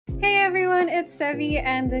Hey everyone, it's Sevy,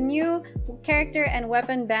 and the new character and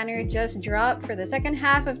weapon banner just dropped for the second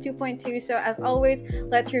half of 2.2. So as always,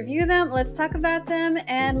 let's review them, let's talk about them,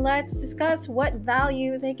 and let's discuss what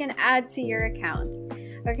value they can add to your account.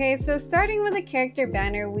 Okay, so starting with the character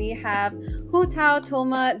banner, we have Hu Tao,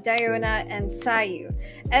 Thoma, Diona, and Sayu.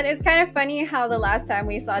 And it's kind of funny how the last time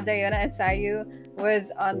we saw Diona and Sayu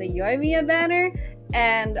was on the Yoimiya banner.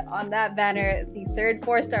 And on that banner, the third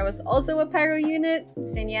 4-star was also a pyro unit,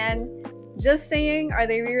 Sinyan. Just saying, are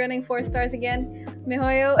they rerunning 4 stars again?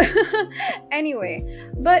 Mihoyo. Anyway,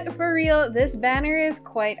 but for real, this banner is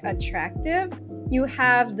quite attractive. You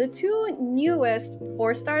have the 2 newest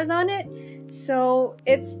 4 stars on it, so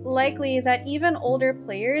it's likely that even older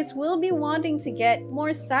players will be wanting to get more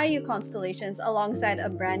Sayu constellations alongside a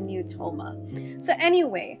brand new Thoma. So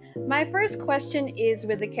anyway, my first question is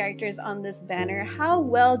with the characters on this banner, how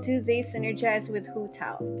well do they synergize with Hu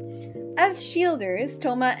Tao? As shielders,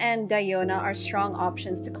 Thoma and Diona are strong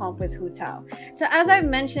options to comp with Hu Tao. So as I've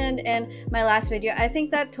mentioned in my last video, I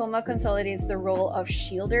think that Thoma consolidates the role of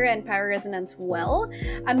shielder and pyro resonance well.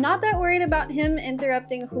 I'm not that worried about him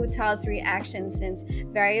interrupting Hu Tao's reaction since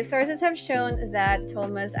various sources have shown that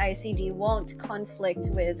Thoma's ICD won't conflict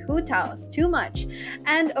with Hu Tao's too much.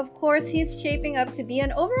 And of course, he's shaping up to be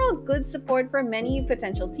an overall good support for many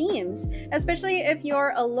potential teams, especially if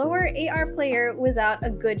you're a lower AR player without a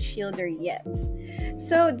good shielder yet.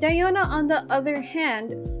 So Diona, on the other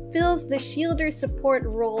hand, fills the shielder support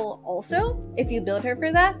role also, if you build her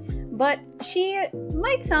for that, but she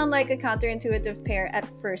might sound like a counterintuitive pair at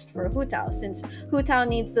first for Hu Tao, since Hu Tao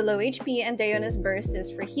needs the low HP and Diona's burst is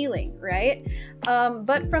for healing, right?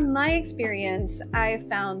 But from my experience, I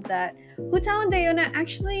found that Hu Tao and Diona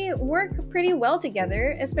actually work pretty well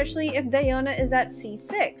together, especially if Diona is at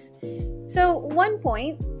C6. So one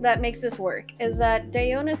point that makes this work is that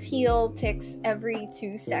Diona's heal ticks every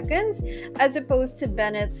 2 seconds, as opposed to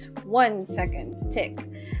Bennett's 1 second tick.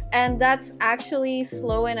 And that's actually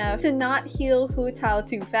slow enough to not heal Hu Tao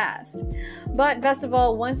too fast. But best of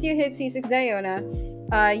all, once you hit C6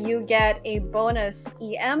 Diona, you get a bonus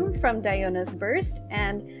EM from Diona's burst,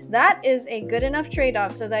 and that is a good enough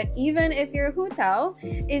trade-off so that even if your Hu Tao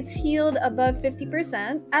is healed above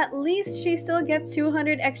 50%, at least she still gets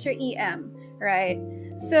 200 extra EM, right?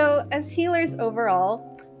 So as healers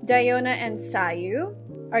overall, Diona and Sayu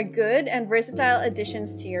are good and versatile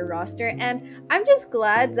additions to your roster, and I'm just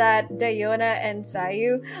glad that Diona and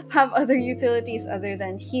Sayu have other utilities other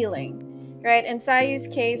than healing, right? In Sayu's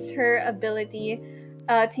case, her ability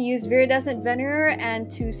to use Viridescent Venerer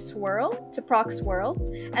and to proc swirl,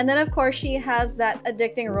 and then of course she has that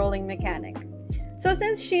addicting rolling mechanic. So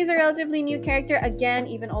since she's a relatively new character, again,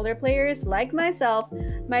 even older players like myself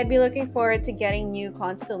might be looking forward to getting new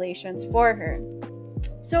constellations for her.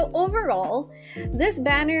 So overall, this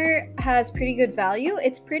banner has pretty good value.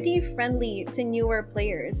 It's pretty friendly to newer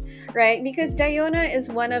players, right? Because Diona is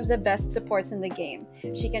one of the best supports in the game.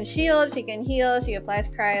 She can shield, she can heal, she applies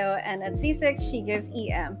cryo, and at C6, she gives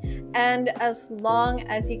EM. And as long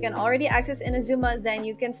as you can already access Inazuma, then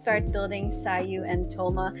you can start building Sayu and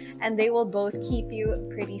Thoma, and they will both keep you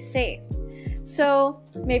pretty safe. So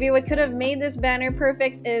maybe what could have made this banner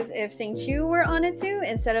perfect is if St. Chu were on it too,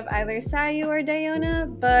 instead of either Sayu or Diona,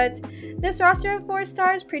 but this roster of 4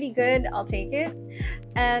 stars pretty good, I'll take it.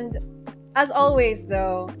 And as always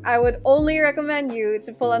though, I would only recommend you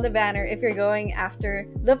to pull on the banner if you're going after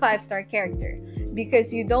the 5-star character,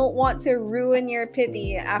 because you don't want to ruin your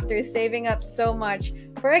pity after saving up so much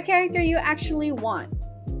for a character you actually want,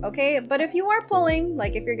 okay? But if you are pulling,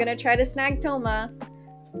 like if you're gonna try to snag Thoma,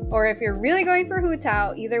 or if you're really going for Hu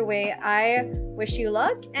Tao, either way, I wish you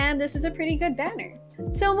luck, and this is a pretty good banner.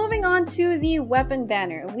 So moving on to the weapon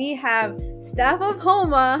banner, we have Staff of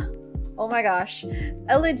Homa, oh my gosh,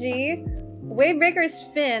 Elegy, Wavebreaker's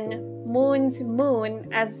Fin, Moun's Mounn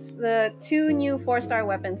as the 2 new 4-star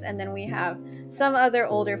weapons, and then we have some other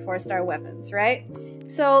older 4-star weapons, right?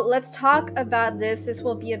 So let's talk about this. This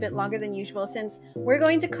will be a bit longer than usual since we're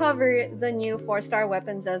going to cover the new 4-star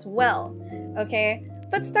weapons as well, okay?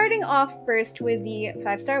 But starting off first with the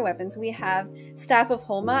 5-star weapons, we have Staff of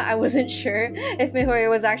Homa. I wasn't sure if Mihoyo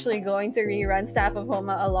was actually going to rerun Staff of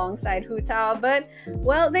Homa alongside Hu Tao, but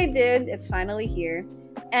well, they did. It's finally here.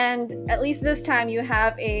 And at least this time you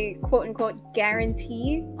have a quote-unquote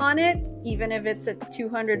guarantee on it, even if it's a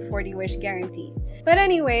 240 wish guarantee. But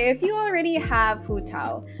anyway, if you already have Hu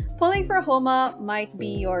Tao, pulling for Homa might be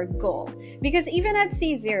your goal. Because even at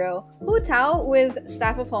C0, Hu Tao with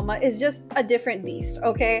Staff of Homa is just a different beast,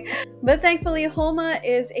 okay? But thankfully, Homa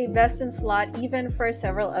is a best in slot even for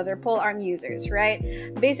several other polearm users,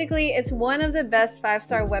 right? Basically, it's one of the best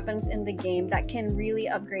 5-star weapons in the game that can really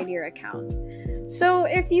upgrade your account. So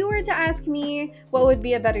if you were to ask me what would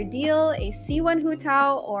be a better deal, a C1 Hu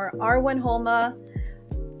Tao or R1 Homa,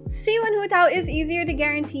 C1 Hu Tao is easier to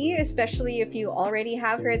guarantee, especially if you already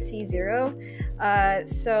have her at C0.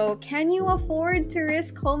 So can you afford to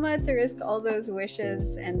risk Homa, to risk all those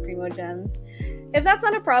wishes and primo gems? If that's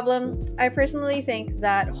not a problem, I personally think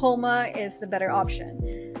that Homa is the better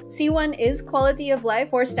option. C1 is quality of life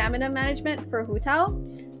or stamina management for Hu Tao,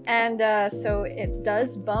 and so it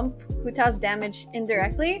does bump Hu Tao's damage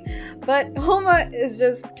indirectly, but Homa is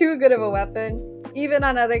just too good of a weapon, even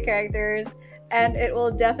on other characters, and it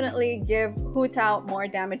will definitely give Hu Tao more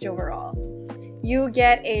damage overall. You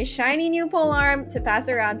get a shiny new polearm to pass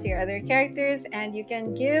around to your other characters, and you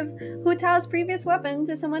can give Hu Tao's previous weapon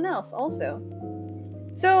to someone else also.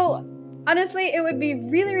 So honestly, it would be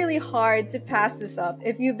really hard to pass this up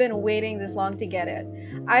if you've been waiting this long to get it.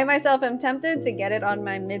 I myself am tempted to get it on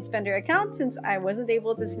my mid-spender account since I wasn't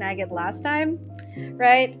able to snag it last time,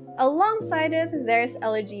 right? Alongside it, there's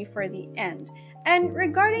Elegy for the end. And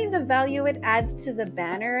regarding the value it adds to the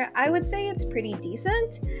banner, I would say it's pretty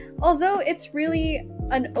decent, although it's really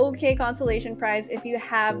an okay consolation prize if you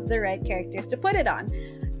have the right characters to put it on.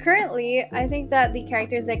 Currently, I think that the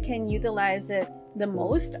characters that can utilize it the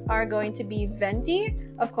most are going to be Venti,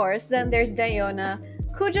 of course, then there's Diona,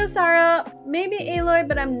 Kujo Sara, maybe Aloy,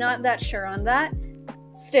 but I'm not that sure on that.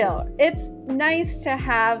 Still, it's nice to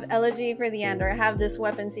have Elegy for the end, or have this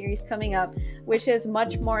weapon series coming up, which is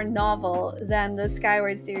much more novel than the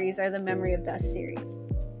Skyward series or the Memory of Dust series.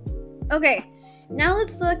 Okay, now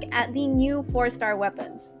let's look at the new 4-star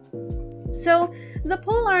weapons. So, the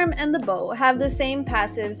polearm and the bow have the same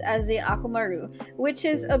passives as the Akumaru, which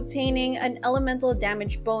is obtaining an elemental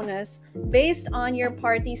damage bonus based on your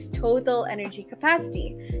party's total energy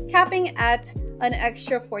capacity, capping at an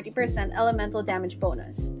extra 40% elemental damage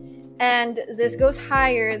bonus. And this goes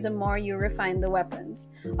higher the more you refine the weapons.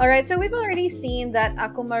 Alright, so we've already seen that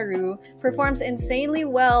Akumaru performs insanely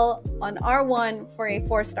well on R1 for a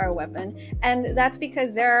 4-star weapon, and that's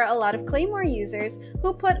because there are a lot of Claymore users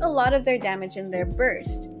who put a lot of their damage in their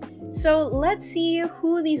burst. So let's see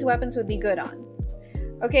who these weapons would be good on.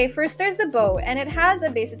 Okay, first there's the bow, and it has a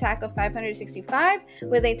base attack of 565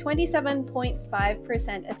 with a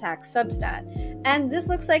 27.5% attack substat. And this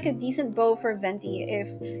looks like a decent bow for Venti if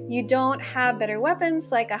you don't have better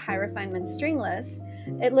weapons like a high refinement stringless.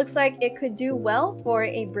 It looks like it could do well for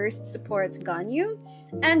a burst support Ganyu,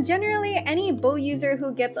 and generally any bow user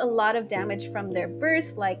who gets a lot of damage from their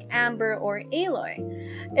burst like Amber or Aloy.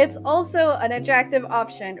 It's also an attractive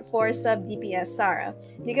option for sub DPS Sara,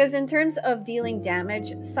 because in terms of dealing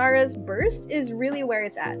damage, Sara's burst is really where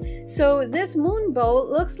it's at. So this Moon bow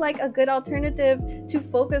looks like a good alternative to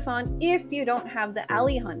focus on if you don't have the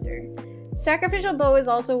Alley Hunter. Sacrificial bow is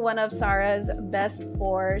also one of Sara's best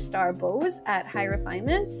 4-star bows at high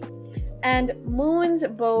refinements, and Moon's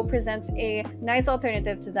bow presents a nice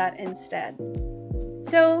alternative to that instead.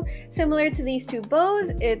 So, similar to these two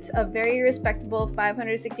bows, it's a very respectable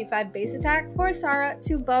 565 base attack for Sara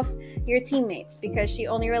to buff your teammates, because she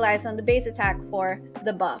only relies on the base attack for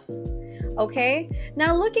the buff. Okay,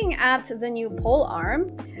 now looking at the new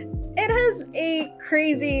polearm, it has a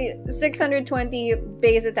crazy 620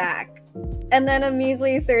 base attack, and then a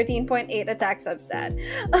measly 13.8 attack substat,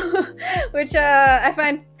 which I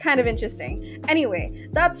find kind of interesting. Anyway,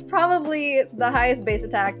 that's probably the highest base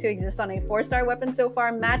attack to exist on a 4-star weapon so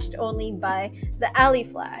far, matched only by the Alley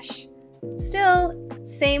Flash. Still,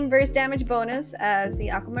 same burst damage bonus as the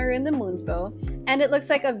Akumaru and the Moon's bow, and it looks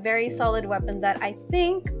like a very solid weapon that I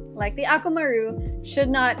think, like the Akumaru, should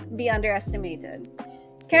not be underestimated.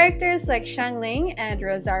 Characters like Xiangling and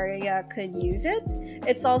Rosaria could use it.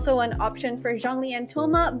 It's also an option for Zhongli and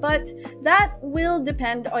Thoma, but that will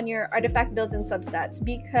depend on your artifact builds and substats,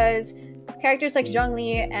 because characters like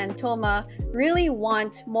Zhongli and Thoma really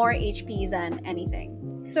want more HP than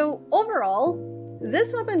anything. So overall,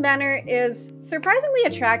 this weapon banner is surprisingly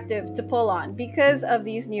attractive to pull on because of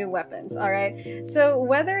these new weapons, alright? So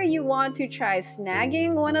whether you want to try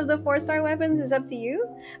snagging one of the 4-star weapons is up to you,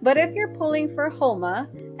 but if you're pulling for Homa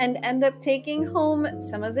and end up taking home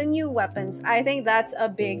some of the new weapons, I think that's a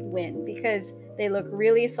big win because they look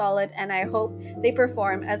really solid, and I hope they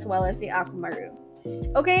perform as well as the Akumaru.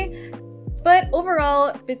 Okay, but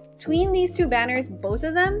overall, between these two banners, both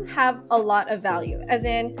of them have a lot of value, as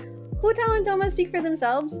in Hu Tao and Thoma speak for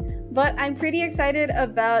themselves, but I'm pretty excited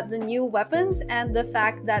about the new weapons and the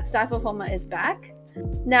fact that Staff of Homa is back.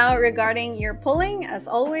 Now, regarding your pulling, as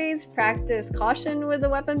always, practice caution with the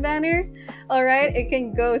weapon banner. Alright, it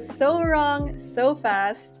can go so wrong so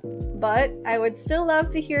fast, but I would still love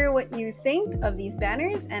to hear what you think of these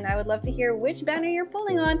banners, and I would love to hear which banner you're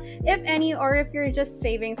pulling on, if any, or if you're just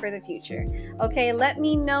saving for the future. Okay, let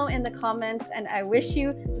me know in the comments, and I wish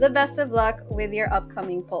you the best of luck with your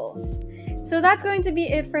upcoming pulls. So that's going to be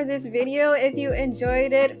it for this video. If you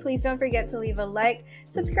enjoyed it, please don't forget to leave a like,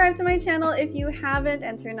 subscribe to my channel if you haven't,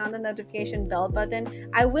 and turn on the notification bell button.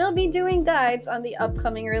 I will be doing guides on the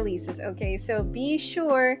upcoming releases, okay? So be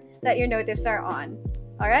sure that your notifs are on.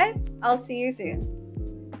 Alright? I'll see you soon.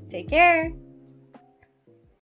 Take care!